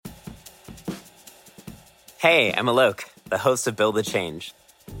Hey, I'm Alok, the host of Build the Change,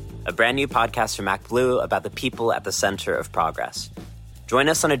 a brand new podcast from MacBlue about the people at the center of progress. Join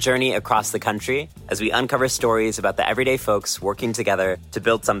us on a journey across the country as we uncover stories about the everyday folks working together to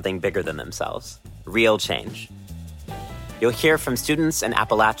build something bigger than themselves. Real change. You'll hear from students in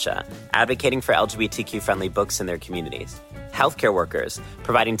Appalachia advocating for LGBTQ-friendly books in their communities, healthcare workers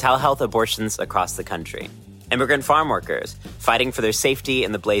providing telehealth abortions across the country, immigrant farm workers fighting for their safety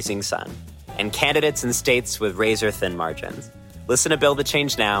in the blazing sun, and candidates in states with razor-thin margins. Listen to Build the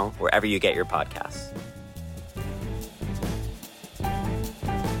Change now, wherever you get your podcasts.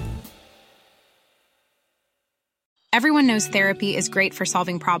 Everyone knows therapy is great for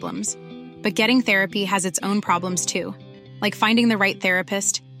solving problems, but getting therapy has its own problems too, like finding the right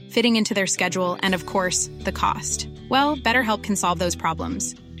therapist, fitting into their schedule, and of course, the cost. Well, BetterHelp can solve those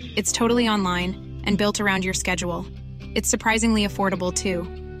problems. It's totally online and built around your schedule. It's surprisingly affordable too.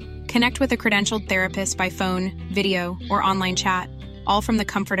 Connect with a credentialed therapist by phone, video, or online chat, all from the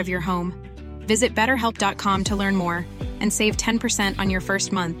comfort of your home. Visit BetterHelp.com to learn more and save 10% on your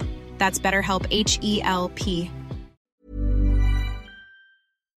first month. That's BetterHelp, H-E-L-P.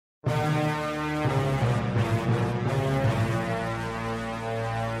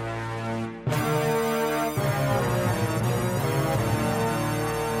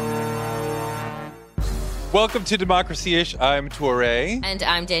 Welcome to Democracy-ish. I'm Touré. And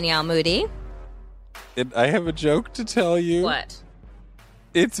I'm Danielle Moody. And I have a joke to tell you. What?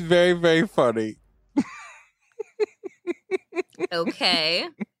 It's very, very funny. Okay.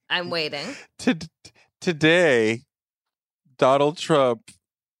 I'm waiting. Today, Donald Trump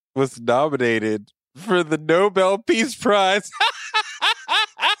was nominated for the Nobel Peace Prize.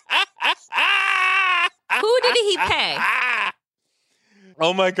 Who did he pay?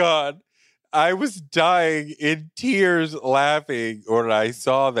 Oh my God. I was dying in tears laughing when I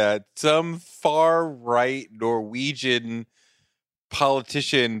saw that. Some far-right Norwegian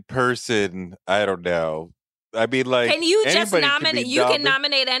politician person, I don't know. I mean, like, can you just nominate? You can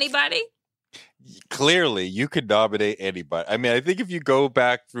nominate anybody? Clearly, you could nominate anybody. I mean, I think if you go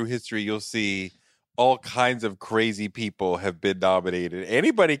back through history, you'll see all kinds of crazy people have been nominated.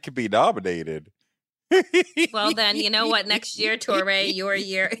 Anybody can be nominated. Well, then, you know what? Next year, Touré, your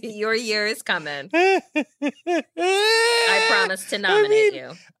year is coming. I promise to nominate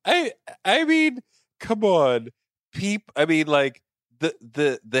you. I mean, come on, I mean, like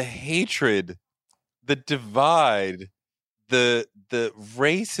the hatred, the divide, the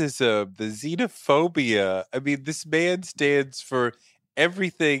racism, the xenophobia. I mean, this man stands for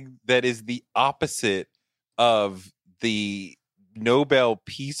everything that is the opposite of the Nobel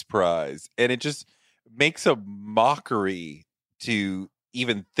Peace Prize, and it just makes a mockery to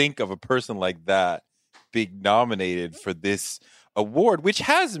even think of a person like that being nominated for this award, which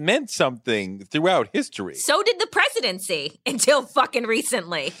has meant something throughout history. So did the presidency until fucking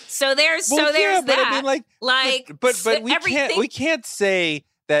recently. So there's that. But I mean, but we can't say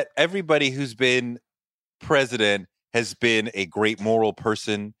that everybody who's been president has been a great moral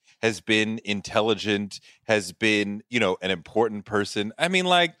person, has been intelligent, has been, an important person. I mean,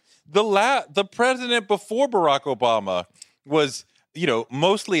 like, the president before Barack Obama was,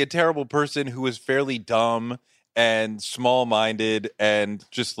 mostly a terrible person who was fairly dumb and small-minded, and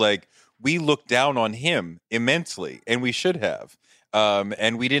just like, we looked down on him immensely, and we should have.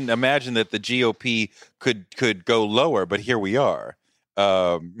 And we didn't imagine that the GOP could go lower, but here we are.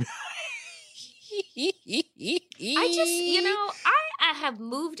 I just, I have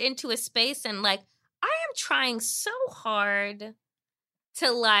moved into a space, and like, I am trying so hard to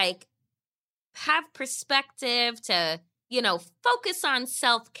like have perspective, to, focus on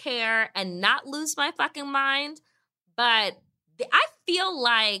self-care and not lose my fucking mind. But I feel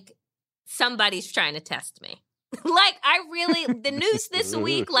like somebody's trying to test me. Like, the news this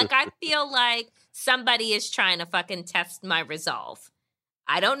week, like, I feel like somebody is trying to fucking test my resolve.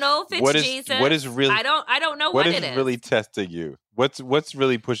 I don't know if it's Jesus. What is really? I don't know what it is. What is really testing you? What's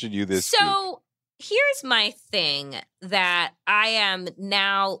really pushing you this week? So here's my thing that I am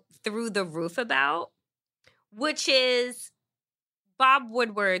now through the roof about, which is Bob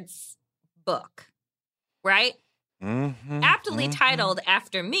Woodward's book, right? Mm-hmm, Aptly titled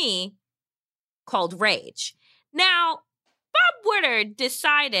after me, called Rage. Now, Bob Woodward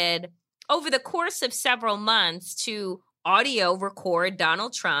decided over the course of several months to audio record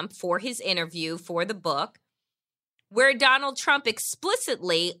Donald Trump for his interview for the book, where Donald Trump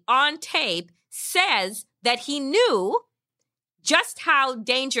explicitly on tape says that he knew just how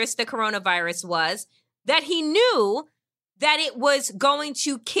dangerous the coronavirus was, that he knew that it was going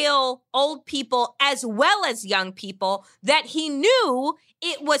to kill old people as well as young people, that he knew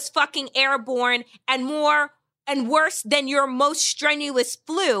it was fucking airborne and more and worse than your most strenuous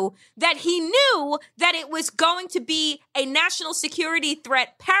flu, that he knew that it was going to be a national security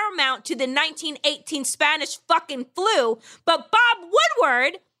threat paramount to the 1918 Spanish fucking flu. But Bob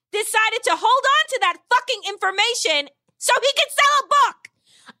Woodward decided to hold on to that fucking information so he could sell a book.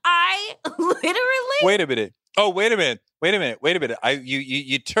 I literally... Wait a minute. Oh, wait a minute.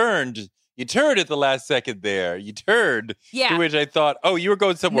 You turned at the last second there. You turned, to which I thought, oh, you were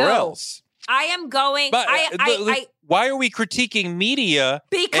going somewhere else. I am going. But, why are we critiquing media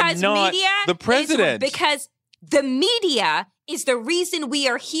because and not media the president? Because the media is the reason we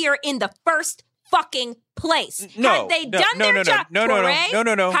are here in the first fucking place. Had they done their job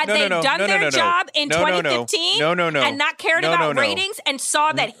in 2015 and not cared about ratings and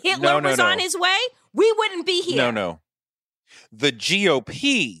saw that Hitler was on his way, we wouldn't be here. No. The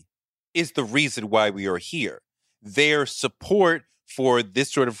GOP is the reason why we are here. Their support for this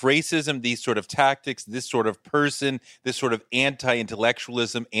sort of racism, these sort of tactics, this sort of person, this sort of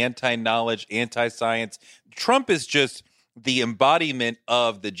anti-intellectualism, anti-knowledge, anti-science. Trump is just the embodiment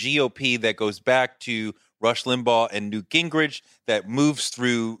of the GOP that goes back to Rush Limbaugh and Newt Gingrich, that moves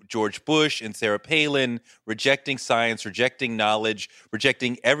through George Bush and Sarah Palin, rejecting science, rejecting knowledge,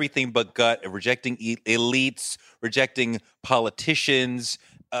 rejecting everything but gut, rejecting elites, rejecting politicians,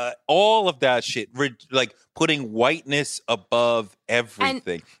 all of that shit, like putting whiteness above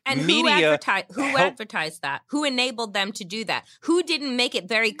everything. And media who advertised that? Who enabled them to do that? Who didn't make it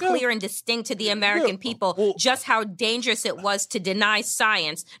very clear and distinct to the American people just how dangerous it was to deny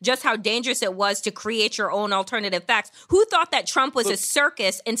science, just how dangerous it was to create your own alternative facts? Who thought that Trump was a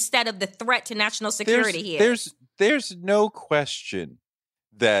circus instead of the threat to national security here? There's no question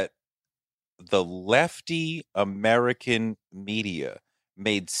that the lefty American media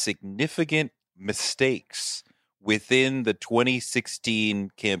made significant mistakes within the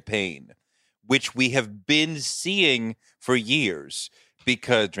 2016 campaign, which we have been seeing for years.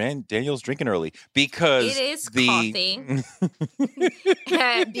 Because Daniel's drinking early. Because it is coffee.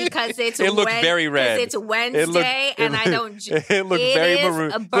 Because it's very red. It's Wednesday, and I don't. It looked very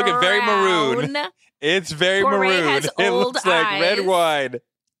maroon. Looking very maroon. It's very maroon. Has it old looks like eyes. red wine.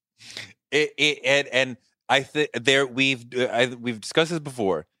 And I think we've discussed this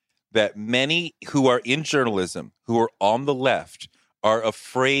before, that many who are in journalism, who are on the left, are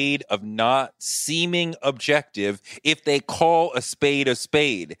afraid of not seeming objective if they call a spade a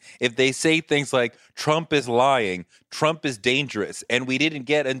spade. If they say things like, Trump is lying, Trump is dangerous. And we didn't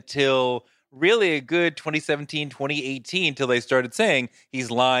get until really a good 2017, 2018, until they started saying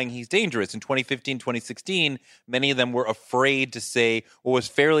he's lying, he's dangerous. In 2015, 2016, many of them were afraid to say what was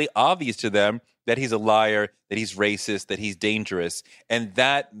fairly obvious to them, that he's a liar, that he's racist, that he's dangerous. And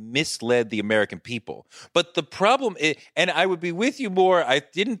that misled the American people. But the problem is, and I would be with you more, I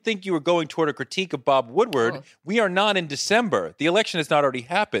didn't think you were going toward a critique of Bob Woodward. Oh. We are not in December. The election has not already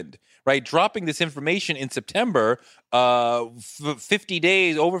happened, right? Dropping this information in September, 50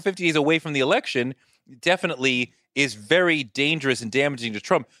 days away from the election, definitely is very dangerous and damaging to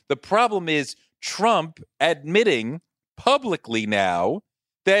Trump. The problem is Trump admitting publicly now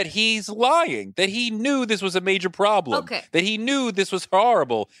that he's lying, that he knew this was a major problem, that he knew this was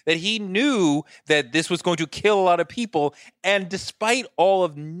horrible, that he knew that this was going to kill a lot of people. And despite all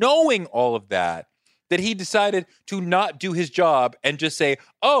of knowing all of that, that he decided to not do his job and just say,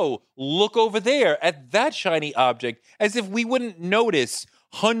 oh, look over there at that shiny object, as if we wouldn't notice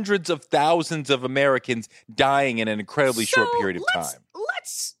hundreds of thousands of Americans dying in an incredibly short period of time.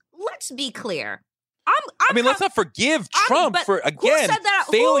 Let's be clear. Let's not forgive Trump for, again,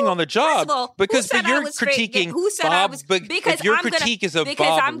 failing on the job. Because you're critiquing Bob, if your critique is of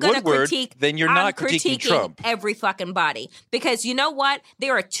Bob Woodward, then you're not critiquing Trump. Every fucking body. Because you know what?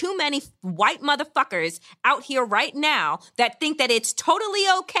 There are too many white motherfuckers out here right now that think that it's totally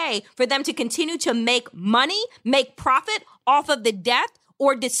okay for them to continue to make money, make profit off of the death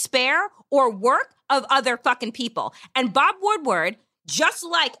or despair or work of other fucking people. And Bob Woodward, just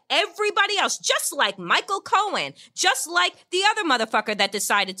like everybody else, just like Michael Cohen, just like the other motherfucker that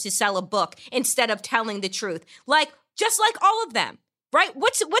decided to sell a book instead of telling the truth, just like all of them, right?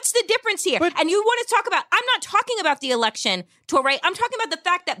 What's the difference here? And you want to talk about, I'm not talking about the election, Touré. I'm talking about the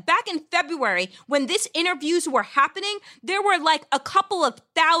fact that back in February, when these interviews were happening, there were like a couple of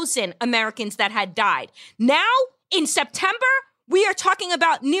thousand Americans that had died. Now, in September, we are talking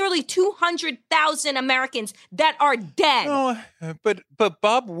about nearly 200,000 Americans that are dead. No, but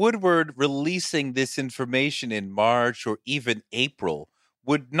Bob Woodward releasing this information in March or even April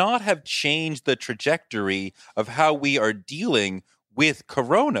would not have changed the trajectory of how we are dealing with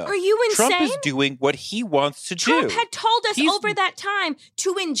corona. Are you insane? Trump is doing what he wants to do. Trump had told us over that time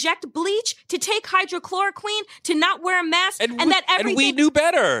to inject bleach, to take hydrochloroquine, to not wear a mask, and that everything... And we knew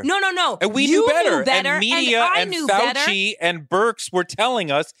better. No. And we knew better. And media and Fauci and Birx were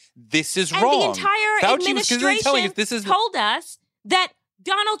telling us this is wrong. And the entire Fauci administration told us that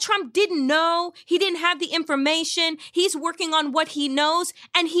Donald Trump didn't know. He didn't have the information. He's working on what he knows.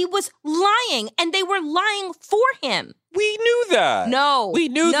 And he was lying. And they were lying for him. We knew that. No. We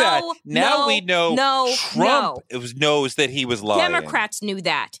knew that. Now we know Trump knows that he was lying. Democrats knew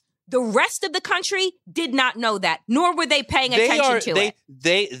that. The rest of the country did not know that, nor were they paying attention to it.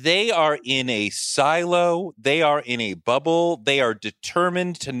 They are in a silo. They are in a bubble. They are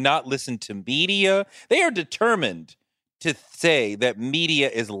determined to not listen to media. They are determined to say that media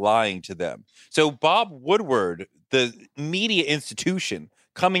is lying to them. So Bob Woodward, the media institution,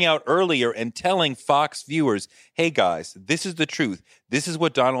 coming out earlier and telling Fox viewers, hey guys, this is the truth. This is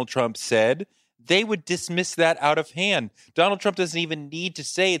what Donald Trump said. They would dismiss that out of hand. Donald Trump doesn't even need to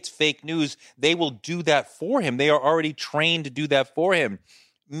say it's fake news. They will do that for him. They are already trained to do that for him.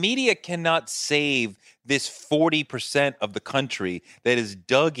 Media cannot save this 40% of the country that is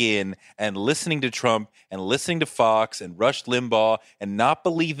dug in and listening to Trump and listening to Fox and Rush Limbaugh and not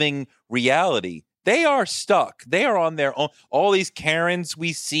believing reality. They are stuck. They are on their own. All these Karens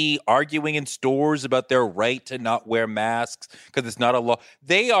we see arguing in stores about their right to not wear masks because it's not a law.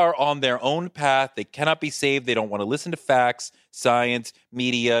 They are on their own path. They cannot be saved. They don't want to listen to facts, science,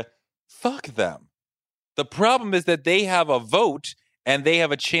 media. Fuck them. The problem is that they have a vote and they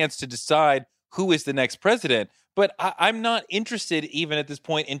have a chance to decide who is the next president. But I'm not interested even at this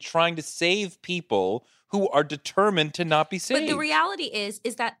point in trying to save people who are determined to not be saved. But the reality is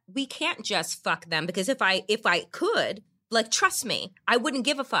that we can't just fuck them, because if I could, like, trust me, I wouldn't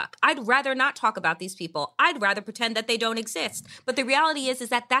give a fuck. I'd rather not talk about these people. I'd rather pretend that they don't exist. But the reality is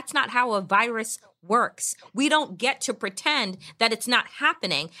that that's not how a virus works. We don't get to pretend that it's not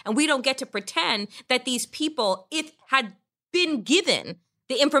happening, and we don't get to pretend that these people, if had been given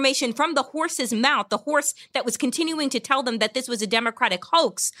the information from the horse's mouth, the horse that was continuing to tell them that this was a Democratic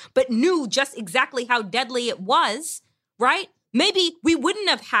hoax, but knew just exactly how deadly it was, right? Maybe we wouldn't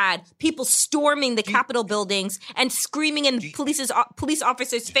have had people storming the Capitol buildings and screaming in police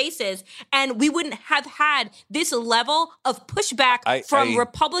officers' faces, and we wouldn't have had this level of pushback from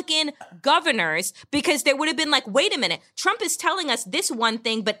Republican governors, because there would have been like, wait a minute, Trump is telling us this one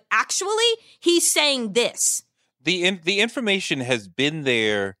thing, but actually he's saying this. The information has been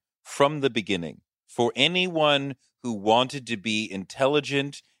there from the beginning for anyone who wanted to be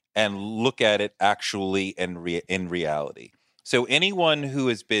intelligent and look at it actually in reality. So anyone who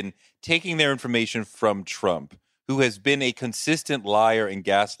has been taking their information from Trump, who has been a consistent liar and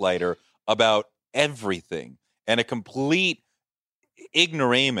gaslighter about everything and a complete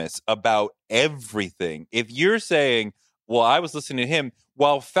ignoramus about everything, if you're saying, well, I was listening to him,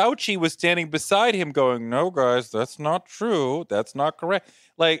 while Fauci was standing beside him going, no, guys, that's not true. That's not correct.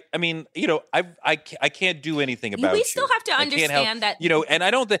 Like, I mean, you know, I can't do anything about it. We still have to understand that. You know, and I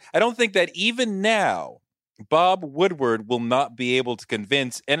don't think that even now, Bob Woodward will not be able to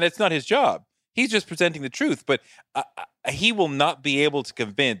convince, and it's not his job. He's just presenting the truth, but he will not be able to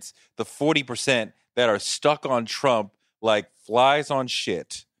convince the 40% that are stuck on Trump like flies on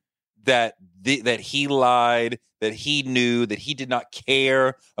shit that he lied, that he knew, that he did not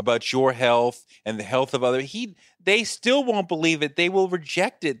care about your health and the health of others. They still won't believe it. They will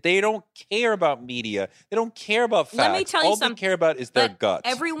reject it. They don't care about media. They don't care about facts. Let me tell you something. All they care about is their guts.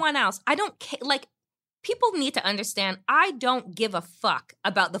 Everyone else, I don't care. Like, people need to understand, I don't give a fuck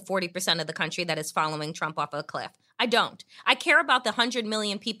about the 40% of the country that is following Trump off a cliff. I don't. I care about the 100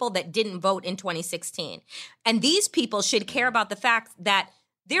 million people that didn't vote in 2016. And these people should care about the fact that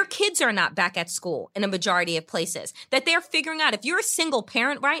their kids are not back at school in a majority of places, that they're figuring out, if you're a single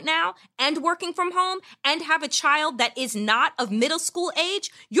parent right now and working from home and have a child that is not of middle school age,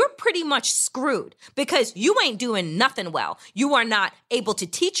 you're pretty much screwed, because you ain't doing nothing well. You are not able to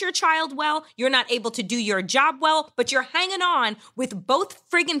teach your child well. You're not able to do your job well, but you're hanging on with both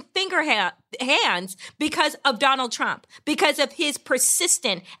friggin' hands because of Donald Trump, because of his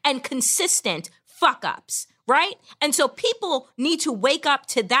persistent and consistent fuck-ups. Right? And so people need to wake up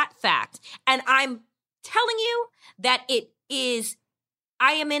to that fact. And I'm telling you that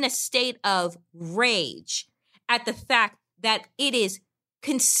I am in a state of rage at the fact that it is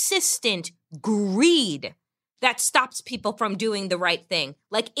consistent greed that stops people from doing the right thing.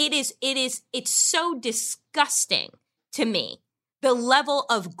 Like, it's so disgusting to me the level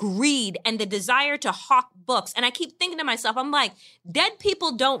of greed and the desire to hawk books. And I keep thinking to myself, I'm like, dead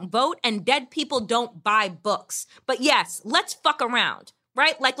people don't vote and dead people don't buy books. But yes, let's fuck around,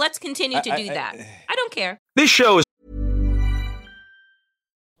 right? Like, let's continue to do that. I don't care. This show is...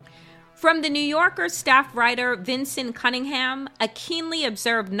 From The New Yorker staff writer Vincent Cunningham, a keenly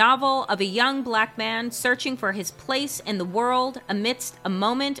observed novel of a young black man searching for his place in the world amidst a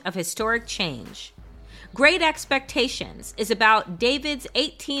moment of historic change. Great Expectations is about David's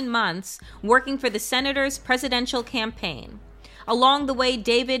 18 months working for the senator's presidential campaign. Along the way,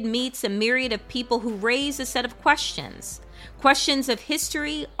 David meets a myriad of people who raise a set of questions. Questions of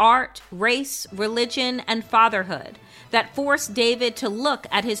history, art, race, religion, and fatherhood that force David to look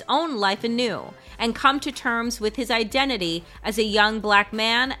at his own life anew and come to terms with his identity as a young black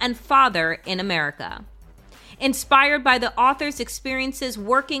man and father in America. Inspired by the author's experiences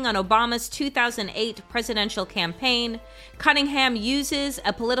working on Obama's 2008 presidential campaign, Cunningham uses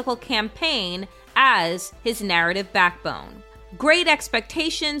a political campaign as his narrative backbone. Great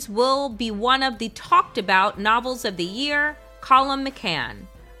Expectations will be one of the talked-about novels of the year, Colum McCann.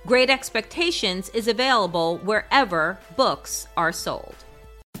 Great Expectations is available wherever books are sold.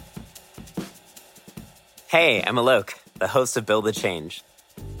 Hey, I'm Alok, the host of Build the Change,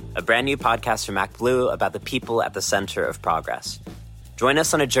 a brand new podcast from MacBlue about the people at the center of progress. Join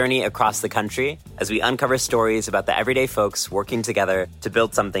us on a journey across the country as we uncover stories about the everyday folks working together to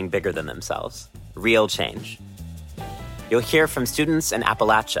build something bigger than themselves. Real change. You'll hear from students in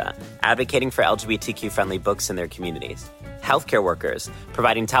Appalachia advocating for LGBTQ-friendly books in their communities, healthcare workers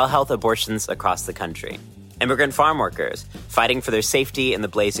providing telehealth abortions across the country, immigrant farm workers fighting for their safety in the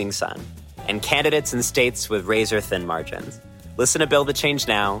blazing sun, and candidates in states with razor-thin margins. Listen to Build the Change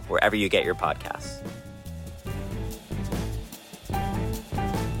now, wherever you get your podcasts.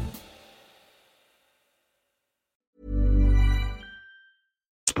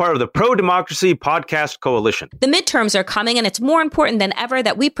 Part of the Pro-Democracy Podcast Coalition. The midterms are coming, and it's more important than ever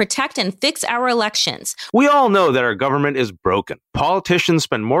that we protect and fix our elections. We all know that our government is broken. Politicians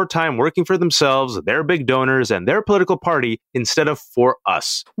spend more time working for themselves, their big donors, and their political party instead of for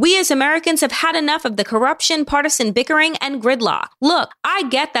us. We as Americans have had enough of the corruption, partisan bickering, and gridlock. Look, I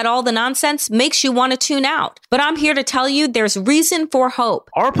get that all the nonsense makes you want to tune out, but I'm here to tell you there's reason for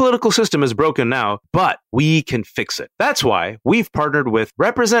hope. Our political system is broken now, but we can fix it. That's why we've partnered with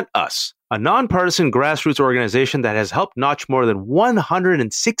Represent Us, a nonpartisan grassroots organization that has helped notch more than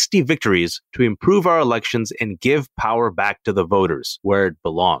 160 victories to improve our elections and give power back to the voters where it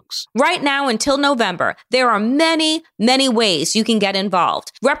belongs. Right now until November, there are many, many ways you can get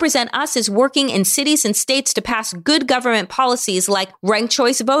involved. Represent Us is working in cities and states to pass good government policies like ranked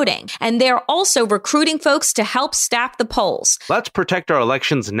choice voting, and they're also recruiting folks to help staff the polls. Let's protect our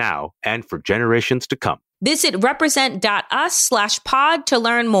elections now and for generations to come. Visit represent.us/pod to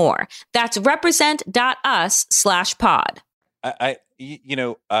learn more. That's represent.us/pod. I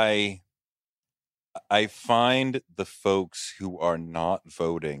find the folks who are not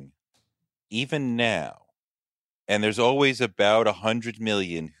voting, even now, and there's always about 100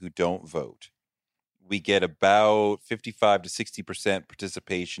 million who don't vote. We get about 55 to 60%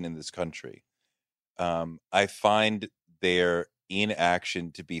 participation in this country. I find their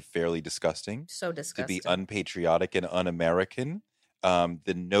inaction to be fairly disgusting. So disgusting. To be unpatriotic and un-American.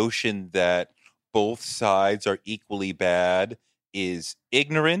 The notion that both sides are equally bad is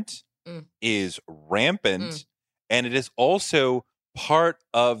ignorant, is rampant, and it is also part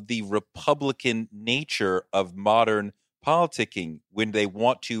of the Republican nature of modern politicking when they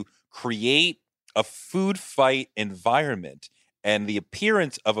want to create a food fight environment and the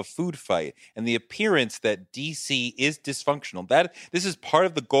appearance of a food fight and the appearance that DC is dysfunctional. This is part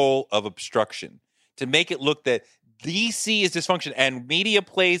of the goal of obstruction, to make it look that DC is dysfunctional, and media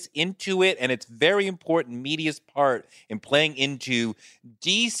plays into it, and it's very important, media's part in playing into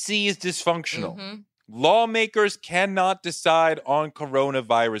DC is dysfunctional. Mm-hmm. Lawmakers cannot decide on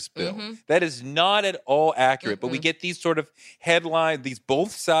coronavirus bill. Mm-hmm. That is not at all accurate, but we get these sort of headlines, these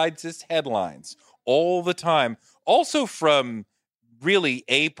both sides' headlines all the time, also from really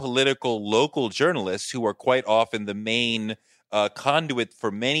apolitical local journalists who are quite often the main conduit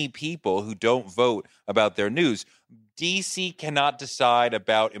for many people who don't vote about their news. DC cannot decide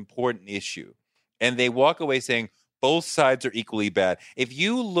about important issue. And they walk away saying both sides are equally bad. If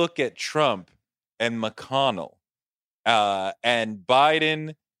you look at Trump and McConnell and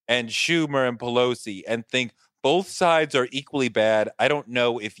Biden and Schumer and Pelosi and think both sides are equally bad, I don't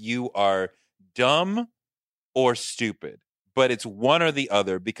know if you are dumb or stupid. But it's one or the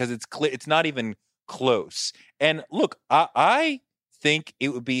other, because it's clear it's not even close. And look, I think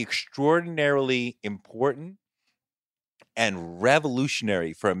it would be extraordinarily important and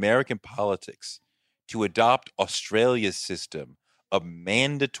revolutionary for American politics to adopt Australia's system of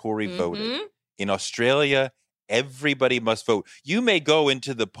mandatory voting. In Australia, everybody must vote. You may go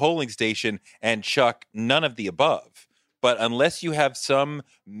into the polling station and chuck none of the above, but unless you have some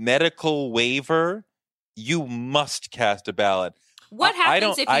medical waiver, you must cast a ballot. What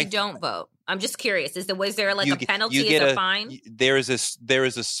happens if you don't vote? I'm just curious. Is there like a penalty? Is there a fine? There is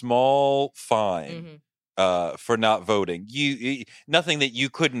a small fine for not voting. You nothing that you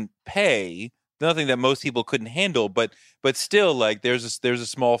couldn't pay, nothing that most people couldn't handle, but still, like there's a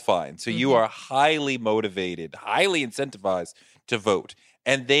small fine. So you are highly motivated, highly incentivized to vote,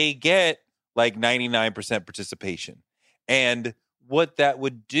 and they get like 99% participation. And what that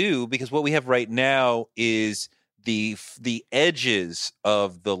would do, because what we have right now is the edges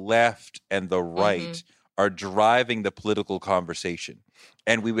of the left and the right are driving the political conversation.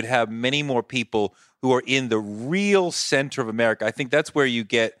 And we would have many more people who are in the real center of America. I think that's where you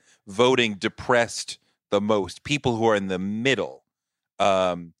get voting depressed the most. People who are in the middle,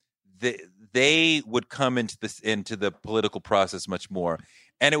 they would come into the political process much more.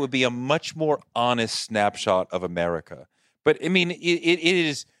 And it would be a much more honest snapshot of America. But I mean, it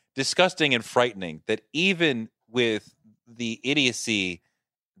is disgusting and frightening that even with the idiocy,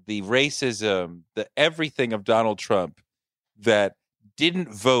 the racism, the everything of Donald Trump, that didn't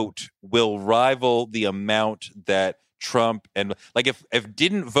vote will rival the amount that Trump and like if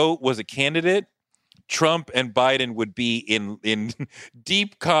didn't vote was a candidate, Trump and Biden would be in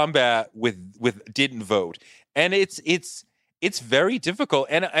deep combat with didn't vote. And it's very difficult.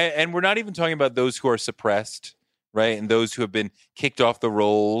 And we're not even talking about those who are suppressed, right? And those who have been kicked off the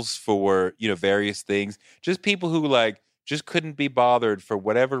rolls for, various things. Just people who just couldn't be bothered for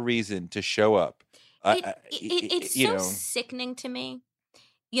whatever reason to show up. It's so sickening to me,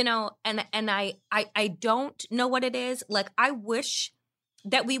 and I don't know what it is. Like, I wish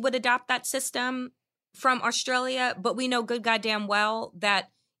that we would adopt that system from Australia, but we know good goddamn well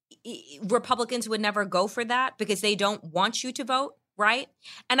that Republicans would never go for that because they don't want you to vote. Right.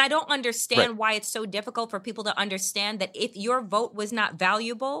 And I don't understand why it's so difficult for people to understand that if your vote was not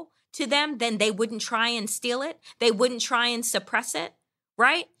valuable to them, then they wouldn't try and steal it. They wouldn't try and suppress it.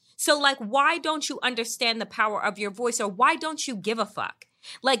 Right. So, like, why don't you understand the power of your voice, or why don't you give a fuck?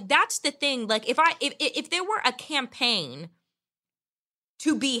 Like, that's the thing. Like, if there were a campaign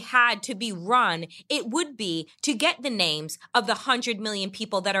to be run, it would be to get the names of the 100 million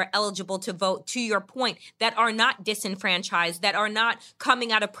people that are eligible to vote, to your point, that are not disenfranchised, that are not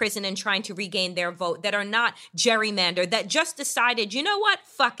coming out of prison and trying to regain their vote, that are not gerrymandered, that just decided, you know what,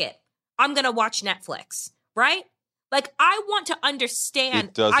 fuck it, I'm going to watch Netflix, right? Like, I want to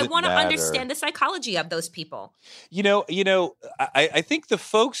understand. I want to understand the psychology of those people. I think the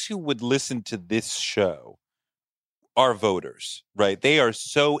folks who would listen to this show are voters, right? They are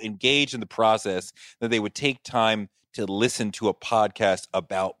so engaged in the process that they would take time to listen to a podcast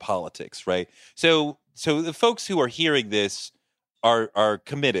about politics, right? So the folks who are hearing this are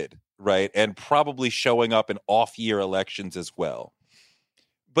committed, right? And probably showing up in off-year elections as well.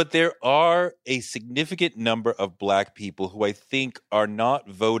 But there are a significant number of Black people who I think are not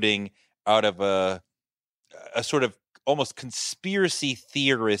voting out of a sort of almost conspiracy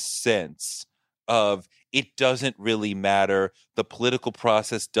theorist sense of it doesn't really matter. The political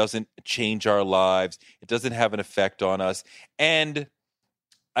process doesn't change our lives. It doesn't have an effect on us. And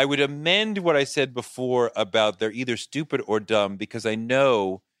I would amend what I said before about they're either stupid or dumb, because I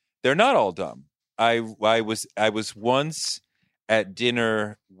know they're not all dumb. I was once at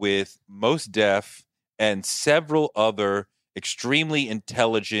dinner with Mos Def and several other extremely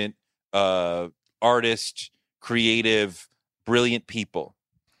intelligent artists, creative, brilliant people.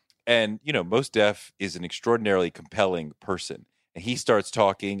 And, Mos Def is an extraordinarily compelling person. And he starts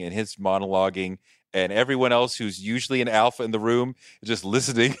talking and his monologuing, and everyone else who's usually an alpha in the room is just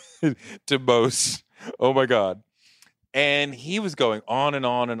listening to Mos. Oh, my God. And he was going on and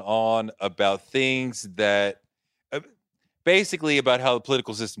on and on about things that basically about how the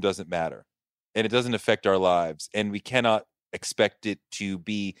political system doesn't matter and it doesn't affect our lives. And we cannot expect it to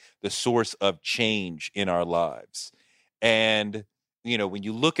be the source of change in our lives. And when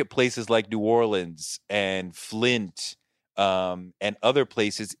you look at places like New Orleans and Flint and other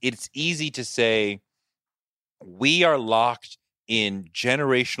places, it's easy to say we are locked in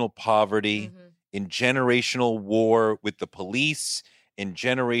generational poverty, in generational war with the police, in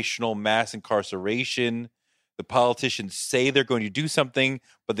generational mass incarceration. The politicians say they're going to do something,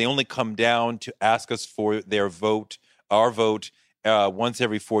 but they only come down to ask us for their vote, our vote, once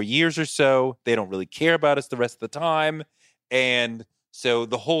every 4 years or so. They don't really care about us the rest of the time. And so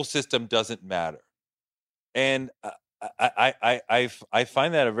the whole system doesn't matter. And I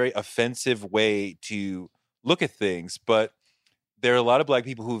find that a very offensive way to look at things, but there are a lot of Black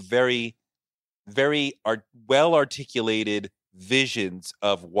people who very are well articulated visions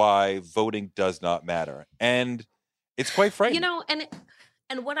of why voting does not matter, and it's quite frightening.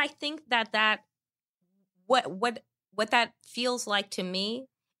 And what I think that what that feels like to me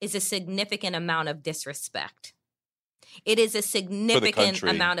is a significant amount of disrespect. It is a significant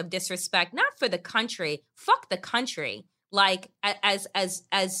amount of disrespect, not for the country. Fuck the country, like as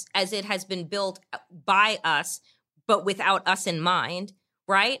it has been built by us, but without us in mind,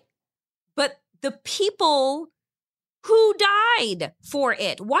 right? But the people who died for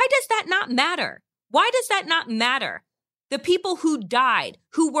it, why does that not matter? Why does that not matter? The people who died,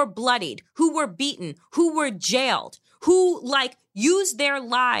 who were bloodied, who were beaten, who were jailed, who used their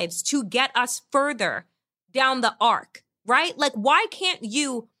lives to get us further down the arc, right? Like, why can't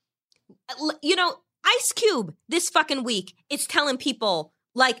Ice Cube this fucking week is telling people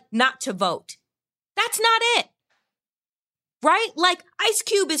not to vote. That's not it. Right? Like, Ice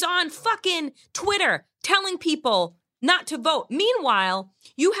Cube is on fucking Twitter telling people not to vote. Meanwhile,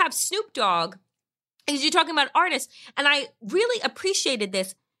 you have Snoop Dogg, because you're talking about artists, and I really appreciated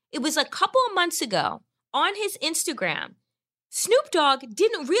this. It was a couple of months ago on his Instagram. Snoop Dogg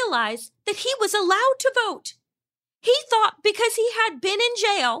didn't realize that he was allowed to vote. He thought because he had been in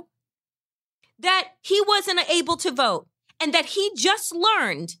jail that he wasn't able to vote, and that he just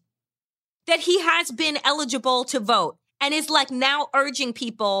learned that he has been eligible to vote, and is now urging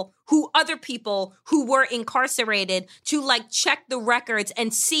other people who were incarcerated to check the records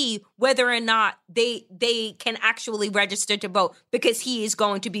and see whether or not they can actually register to vote, because he is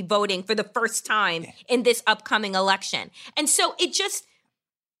going to be voting for the first time in this upcoming election. And so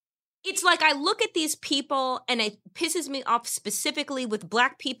it's like I look at these people and it pisses me off specifically with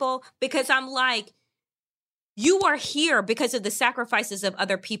Black people, because I'm like, you are here because of the sacrifices of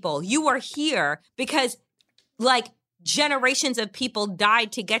other people. You are here because generations of people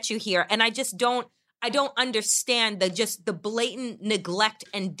died to get you here. And I don't understand the blatant neglect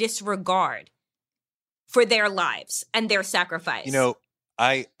and disregard for their lives and their sacrifice.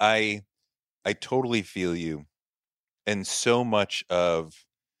 I totally feel you. And so much of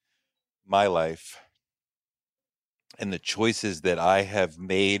my life and the choices that I have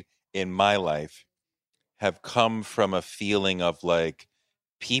made in my life have come from a feeling of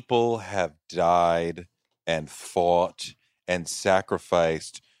people have died and fought and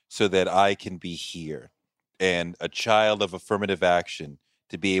sacrificed so that I can be here. And a child of affirmative action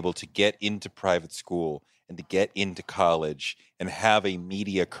to be able to get into private school and to get into college and have a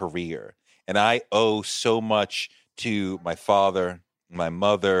media career. And I owe so much to my father, my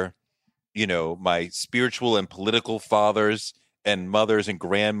mother, my spiritual and political fathers and mothers and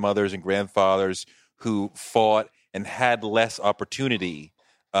grandmothers and grandfathers who fought and had less opportunity.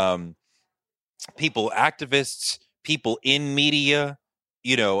 People, activists, people in media,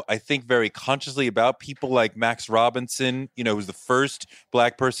 I think very consciously about people like Max Robinson, who's the first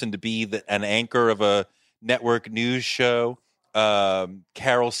Black person to be an anchor of a network news show.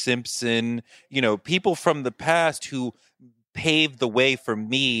 Carol Simpson, people from the past who paved the way for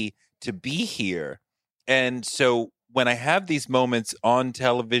me to be here. And so when I have these moments on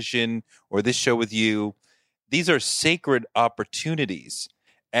television or this show with you, these are sacred opportunities.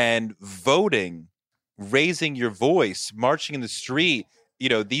 And voting, raising your voice, marching in the street,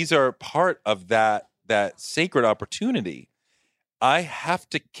 these are part of that sacred opportunity. I have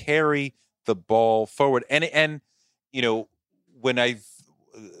to carry the ball forward. And when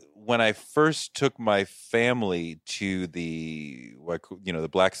I first took my family to the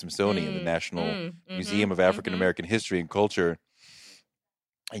Black Smithsonian, the National Museum of African American History and Culture,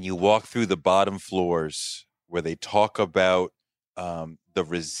 and you walk through the bottom floors where they talk about the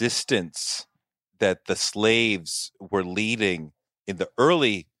resistance that the slaves were leading in the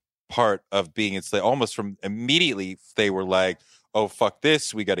early part of being enslaved, almost from immediately they were like, oh, fuck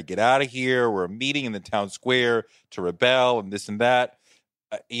this, we got to get out of here. We're meeting in the town square to rebel and this and that.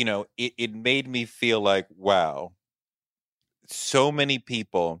 It made me feel like, wow, so many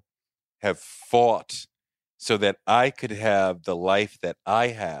people have fought so that I could have the life that I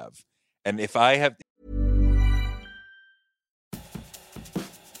have. And if I have...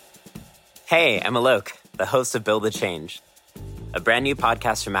 Hey, I'm Alok, the host of Build the Change, a brand new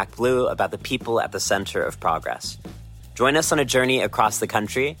podcast from MacBlue about the people at the center of progress. Join us on a journey across the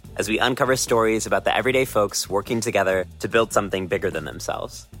country as we uncover stories about the everyday folks working together to build something bigger than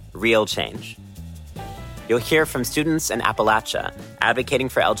themselves. Real change. You'll hear from students in Appalachia advocating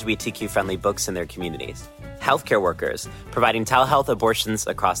for LGBTQ-friendly books in their communities, healthcare workers providing telehealth abortions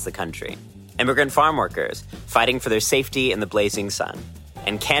across the country, immigrant farm workers fighting for their safety in the blazing sun,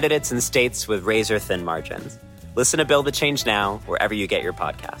 and candidates in states with razor-thin margins. Listen to Build the Change Now wherever you get your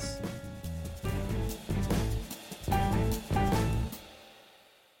podcasts.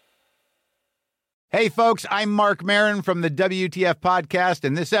 Hey, folks, I'm Mark Maron from the WTF Podcast,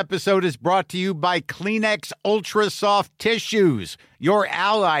 and this episode is brought to you by Kleenex Ultra Soft Tissues, your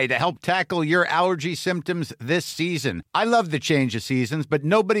ally to help tackle your allergy symptoms this season. I love the change of seasons, but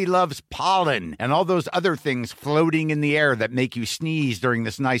nobody loves pollen and all those other things floating in the air that make you sneeze during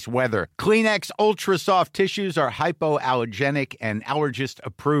this nice weather. Kleenex Ultra Soft Tissues are hypoallergenic and allergist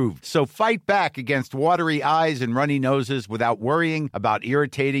approved, so fight back against watery eyes and runny noses without worrying about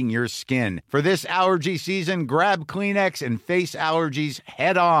irritating your skin. For this allergy season, grab Kleenex and face allergies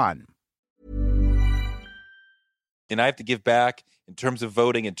head on. And I have to give back in terms of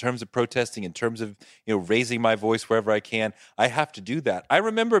voting, in terms of protesting, in terms of, raising my voice wherever I can. I have to do that. I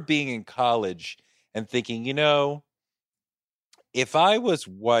remember being in college and thinking, if I was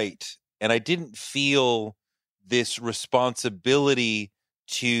white and I didn't feel this responsibility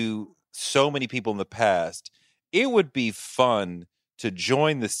to so many people in the past, it would be fun to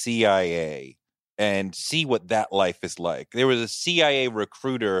join the CIA and see what that life is like. There was a CIA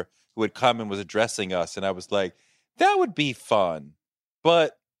recruiter who had come and was addressing us, and I was like, that would be fun.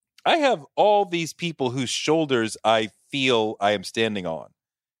 But I have all these people whose shoulders I feel I am standing on.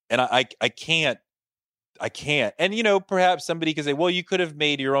 And I can't. And, perhaps somebody could say, well, you could have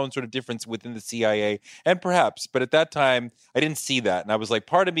made your own sort of difference within the CIA. And perhaps, but at that time, I didn't see that. And I was like,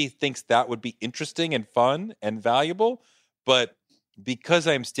 part of me thinks that would be interesting and fun and valuable. But because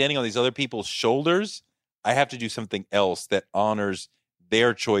I'm standing on these other people's shoulders, I have to do something else that honors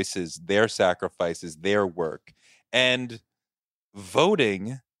their choices, their sacrifices, their work. And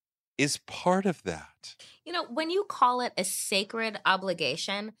voting is part of that. When you call it a sacred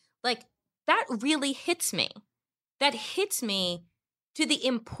obligation, that really hits me. That hits me to the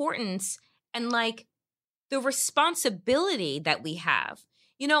importance and the responsibility that we have.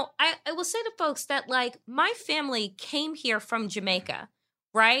 I will say to folks that my family came here from Jamaica,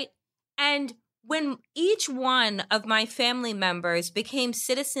 right? And when each one of my family members became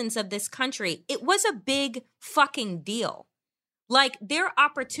citizens of this country, it was a big fucking deal. Their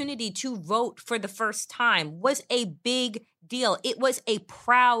opportunity to vote for the first time was a big deal. It was a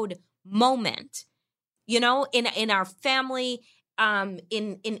proud moment, in our family,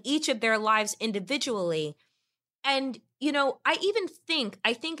 in each of their lives individually. And,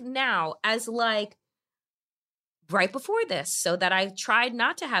 I think now as right before this, so that I tried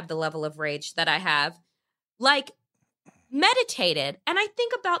not to have the level of rage that I have, meditated. And I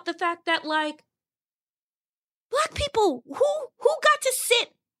think about the fact that Black people who got to sit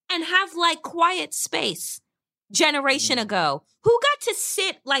and have quiet space generation ago, who got to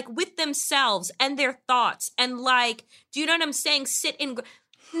sit with themselves and their thoughts and do you know what I'm saying? Sit in,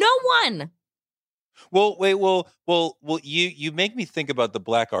 no one. Well, wait, well, you make me think about the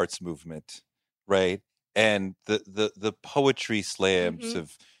Black arts movement, right? And the poetry slams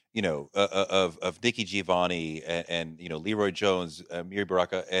of Nikki Giovanni and Leroy Jones, Miri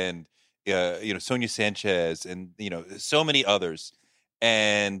Baraka, and Sonia Sanchez, and so many others,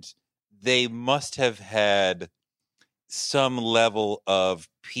 and they must have had some level of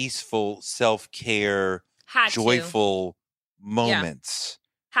peaceful self-care, joyful moments.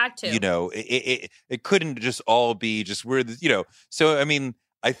 Had to. It couldn't just all be just So I mean,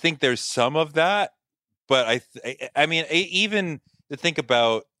 I think there's some of that, but I mean, even to think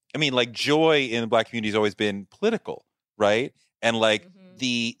about, joy in the Black community has always been political, right? And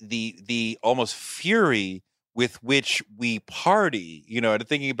the almost fury with which we party, and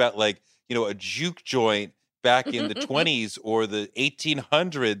thinking about a juke joint back in the 20s or the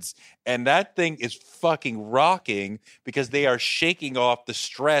 1800s, and that thing is fucking rocking because they are shaking off the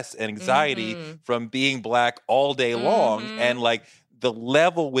stress and anxiety from being Black all day long, and the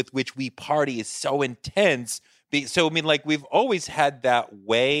level with which we party is so intense. So we've always had that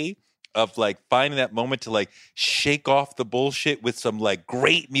way of finding that moment to shake off the bullshit with some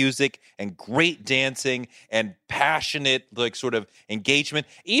great music and great dancing and passionate sort of engagement,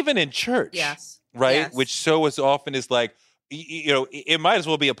 even in church. Yes. Right? Yes. Which so as often is it might as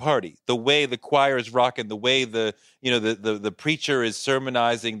well be a party. The way the choir is rocking, the way the preacher is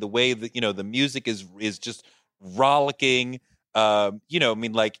sermonizing, the way the music is just rollicking. So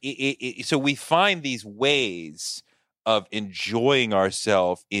we find these ways of enjoying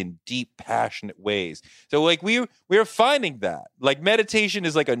ourselves in deep, passionate ways. So like we're finding that like meditation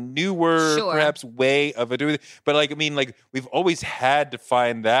is like a newer perhaps way of doing it. But like, I mean, like we've always had to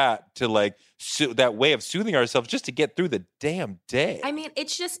find that to like that way of soothing ourselves just to get through the damn day. I mean,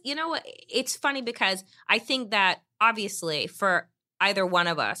 it's just, you know what? It's funny because I think that obviously for either one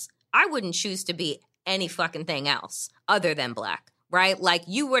of us, I wouldn't choose to be any fucking thing else other than black, right? Like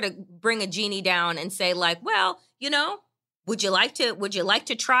you were to bring a genie down and say like, well, you know, would you like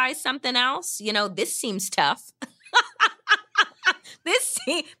to try something else? You know, this seems tough. This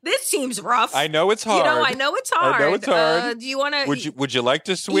seems rough. I know it's hard. You know, I know it's hard. Do you want to? Would you like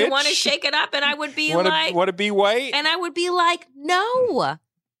to switch? You want to shake it up? And I would be want to be white? And I would be like, no.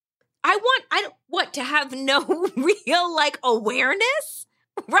 I want to have no real like awareness.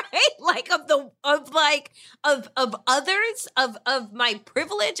 Right? Like of others, of my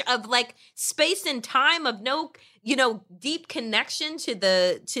privilege, of like space and time, of no, you know, deep connection to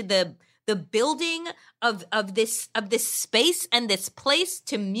the building of this space and this place,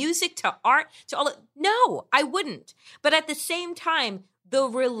 to music, to art, to all. No, I wouldn't. But at the same time, the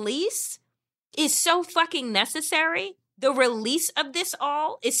release is so fucking necessary. The release of this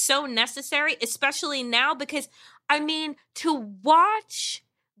all is so necessary, especially now, because I mean, to watch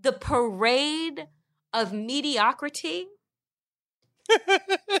the parade of mediocrity,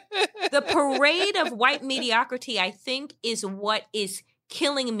 the parade of white mediocrity, I think, is what is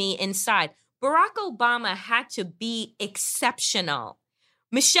killing me inside. Barack Obama had to be exceptional.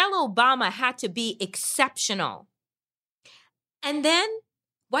 Michelle Obama had to be exceptional. And then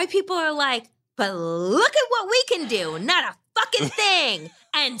white people are like, but look at what we can do. Not a fucking thing.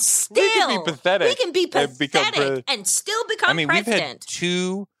 And still, we can be pathetic and still become president. We've had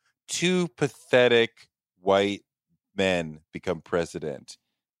two pathetic white men become president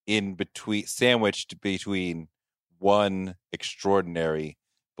sandwiched between one extraordinary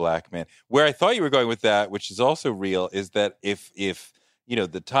black man. Where I thought you were going with that, which is also real, is that if you know,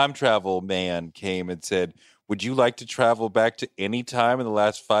 the time travel man came and said, would you like to travel back to any time in the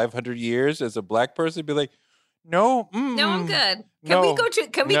last 500 years as a black person? Be like, no. No, I'm good. Can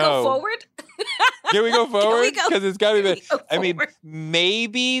we go forward? Can we go forward? Because it's got to be. I mean,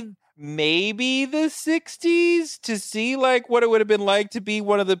 maybe the 60s to see like what it would have been like to be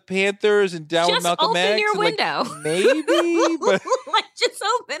one of the Panthers and down with Malcolm X. Just open your window. Like, maybe, but like just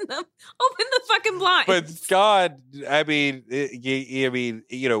open the fucking blinds. But God, I mean,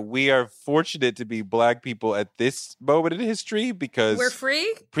 you know, we are fortunate to be black people at this moment in history because we're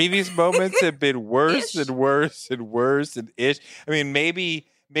free. Previous moments have been worse and worse and worse and ish. I mean, maybe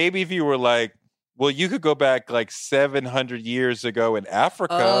if you were like, well, you could go back like 700 years ago in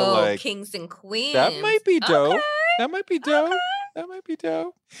Africa. Like kings and queens. That might be dope. Okay. That might be dope. Okay. That might be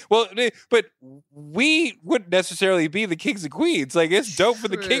dope. Well, but we wouldn't necessarily be the kings and queens. Like, it's dope for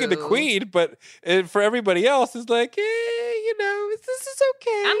the king and the queen, but for everybody else, it's like, you know, this is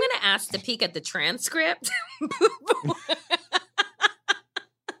okay. I'm going to ask to peek at the transcript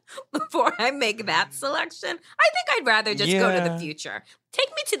before I make that selection. I think I'd rather just go to the future. Take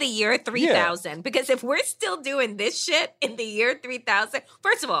me to the year 3000, because if we're still doing this shit in the year 3000,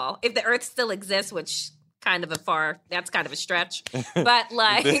 first of all, if the Earth still exists, which that's kind of a stretch, but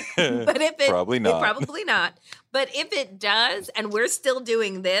like, but if it probably not. But if it does, and we're still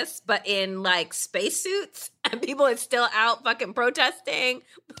doing this, but in like spacesuits, and people are still out fucking protesting,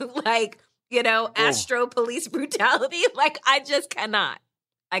 like, you know, Astro police brutality, like, I just cannot.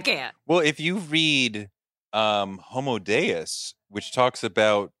 I can't. Well, if you read Homo Deus, which talks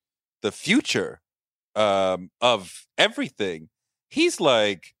about the future of everything, he's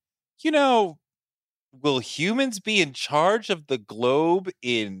like, you know, will humans be in charge of the globe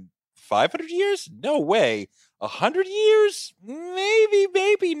in 500 years? No way. 100 years?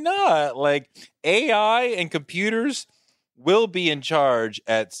 Maybe not. Like, AI and computers will be in charge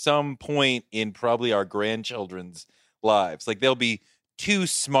at some point in probably our grandchildren's lives. Like, they'll be too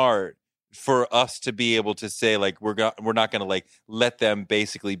smart for us to be able to say, like, we're not going to like let them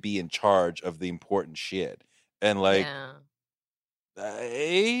basically be in charge of the important shit. And like,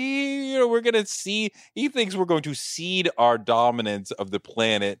 you know, we're going to see, he thinks we're going to cede our dominance of the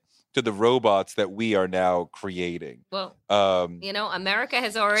planet to the robots that we are now creating. Well, you know, America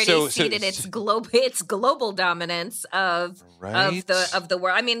has already ceded its global dominance of the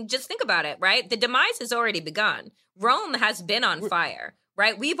world. I mean, just think about it, right? The demise has already begun. Rome has been on fire,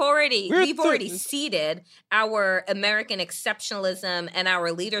 right? We've already ceded our American exceptionalism and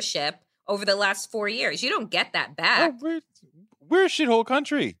our leadership over the last 4 years. You don't get that back. Oh, we're a shithole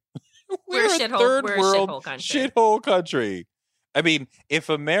country. We're a shithole country. I mean, if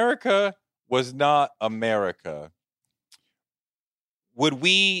America was not America, would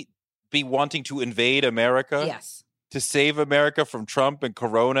we be wanting to invade America? Yes. To save America from Trump and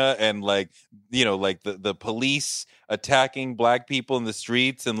Corona and the police attacking black people in the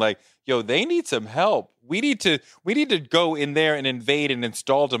streets and they need some help. We need to go in there and invade and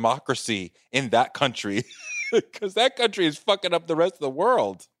install democracy in that country because that country is fucking up the rest of the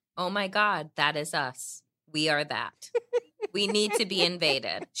world. Oh my God, that is us. We are that. We need to be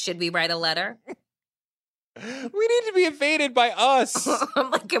invaded. Should we write a letter? We need to be invaded by us. I'm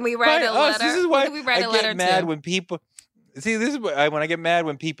like, can we write a letter? This is why we write I get mad when people see. This is when I get mad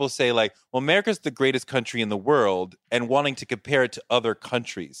when people say well, America's the greatest country in the world, and wanting to compare it to other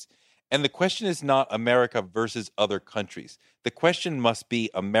countries. And the question is not America versus other countries. The question must be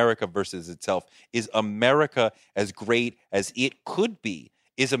America versus itself. Is America as great as it could be?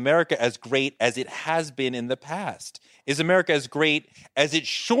 Is America as great as it has been in the past? Is America as great as it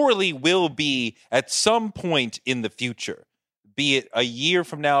surely will be at some point in the future? Be it a year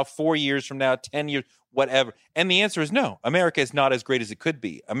from now, 4 years from now, 10 years, whatever. And the answer is no. America is not as great as it could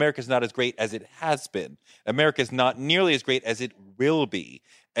be. America is not as great as it has been. America is not nearly as great as it will be.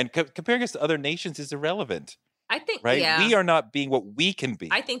 And comparing us to other nations is irrelevant. I think, right? Yeah. We are not being what we can be.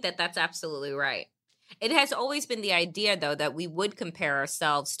 I think that that's absolutely right. It has always been the idea, though, that we would compare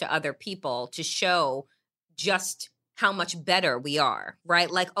ourselves to other people to show just how much better we are,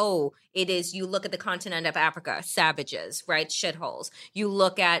 right? Like, oh, it is, you look at the continent of Africa, savages, right? Shitholes. You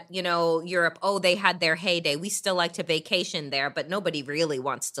look at, Europe, oh, they had their heyday. We still like to vacation there, but nobody really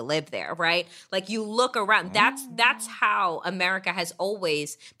wants to live there, right? Like you look around, that's how America has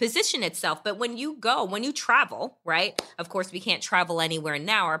always positioned itself. But when you travel, right? Of course, we can't travel anywhere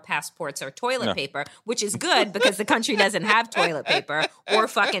now. Our passports are toilet paper, which is good because the country doesn't have toilet paper or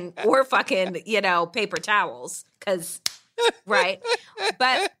fucking, paper towels. Because, right?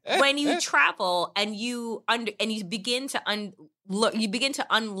 But when you travel and you begin to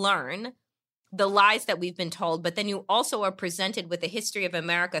unlearn the lies that we've been told, but then you also are presented with the history of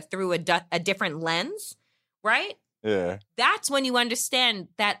America through a different lens, right? Yeah. That's when you understand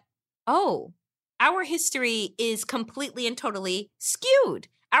that, oh, our history is completely and totally skewed.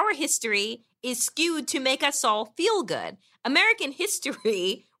 Our history is skewed to make us all feel good. American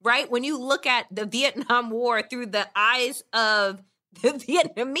history, right? When you look at the Vietnam War through the eyes of the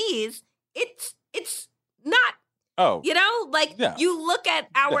Vietnamese, it's not, you look at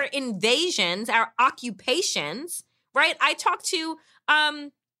our invasions, our occupations, right? I talked to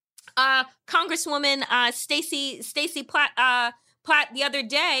Congresswoman Stacey Platt the other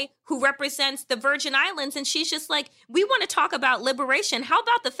day, who represents the Virgin Islands, and she's just like, we want to talk about liberation. How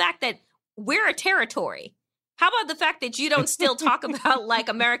about the fact that we're a territory? How about the fact that you don't still talk about like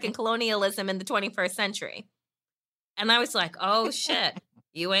American colonialism in the 21st century? And I was like, oh shit,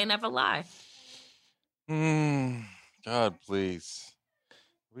 you ain't never lie. God, please.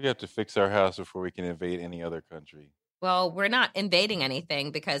 We have to fix our house before we can invade any other country. Well, we're not invading anything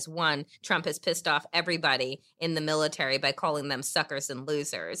because, one, Trump has pissed off everybody in the military by calling them suckers and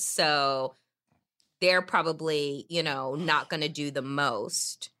losers. So they're probably, not going to do the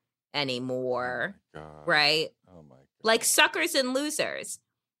most anymore, right? Oh my God. Like suckers and losers.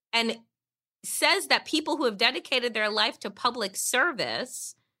 And says that people who have dedicated their life to public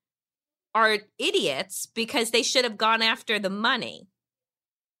service are idiots because they should have gone after the money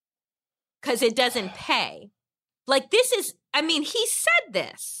because it doesn't pay. Like he said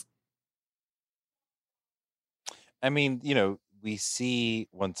this. I mean, we see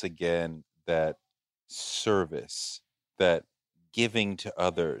once again that service, that giving to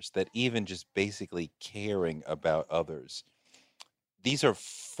others, that even just basically caring about others. These are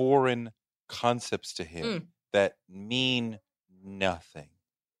foreign concepts to him that mean nothing,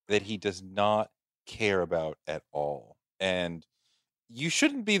 that he does not care about at all. And you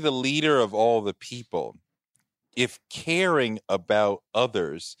shouldn't be the leader of all the people if caring about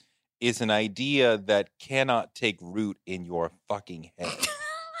others is an idea that cannot take root in your fucking head.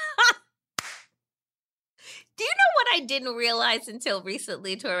 Do you know what I didn't realize until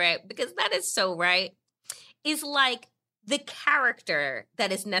recently, Torre? Because that is so right. Is like the character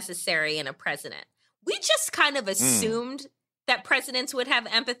that is necessary in a president. We just kind of assumed that presidents would have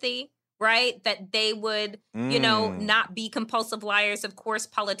empathy, right? That they would, not be compulsive liars. Of course,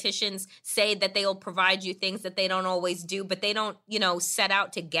 politicians say that they'll provide you things that they don't always do, but they don't, set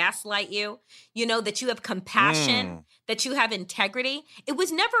out to gaslight you, that you have compassion, that you have integrity. It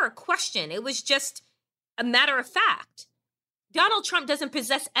was never a question. It was just a matter of fact. Donald Trump doesn't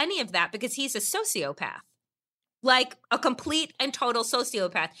possess any of that because he's a sociopath, like a complete and total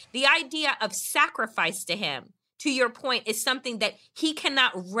sociopath. The idea of sacrifice to him, to your point, is something that he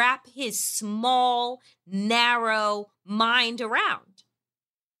cannot wrap his small, narrow mind around.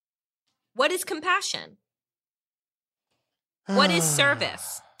 What is compassion? What is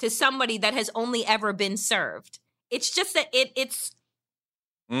service to somebody that has only ever been served? It's just that it's...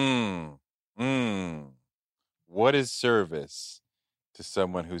 What is service to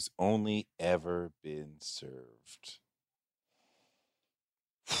someone who's only ever been served?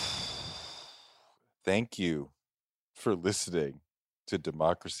 Thank you for listening to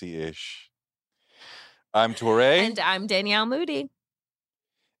Democracy-ish. I'm Touré. And I'm Danielle Moody.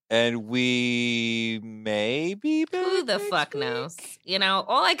 And we may be back. Who the fuck knows? You know,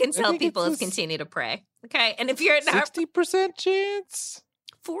 all I can tell people is continue to pray. Okay? And if you're at 60% chance?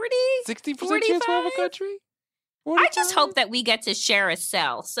 40? 60% 45? chance we have a country? 45? I just hope that we get to share a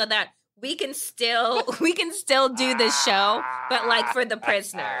cell so that we can still do this show, but like for the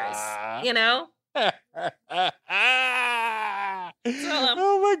prisoners, you know? Oh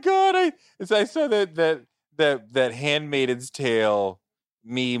my God. I saw that Handmaiden's Tale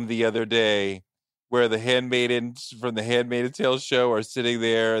meme the other day where the handmaidens from the Handmaid's Tale show are sitting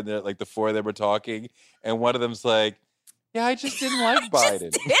there and they're like the four of them are talking and one of them's like, yeah, I just didn't like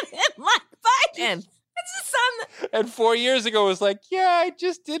Biden. It's just and 4 years ago it was like, yeah, I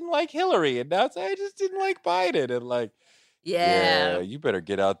just didn't like Hillary. And now it's I just didn't like Biden. And like, yeah, you better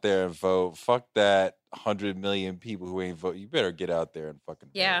get out there and vote. Fuck that 100 million people who ain't vote. You better get out there and fucking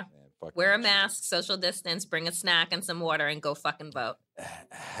vote, man. Wear a mask, social distance, bring a snack and some water, and go fucking vote.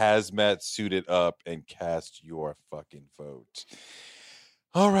 Hazmat suit it up and cast your fucking vote.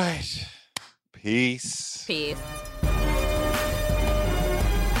 All right. Peace. Peace.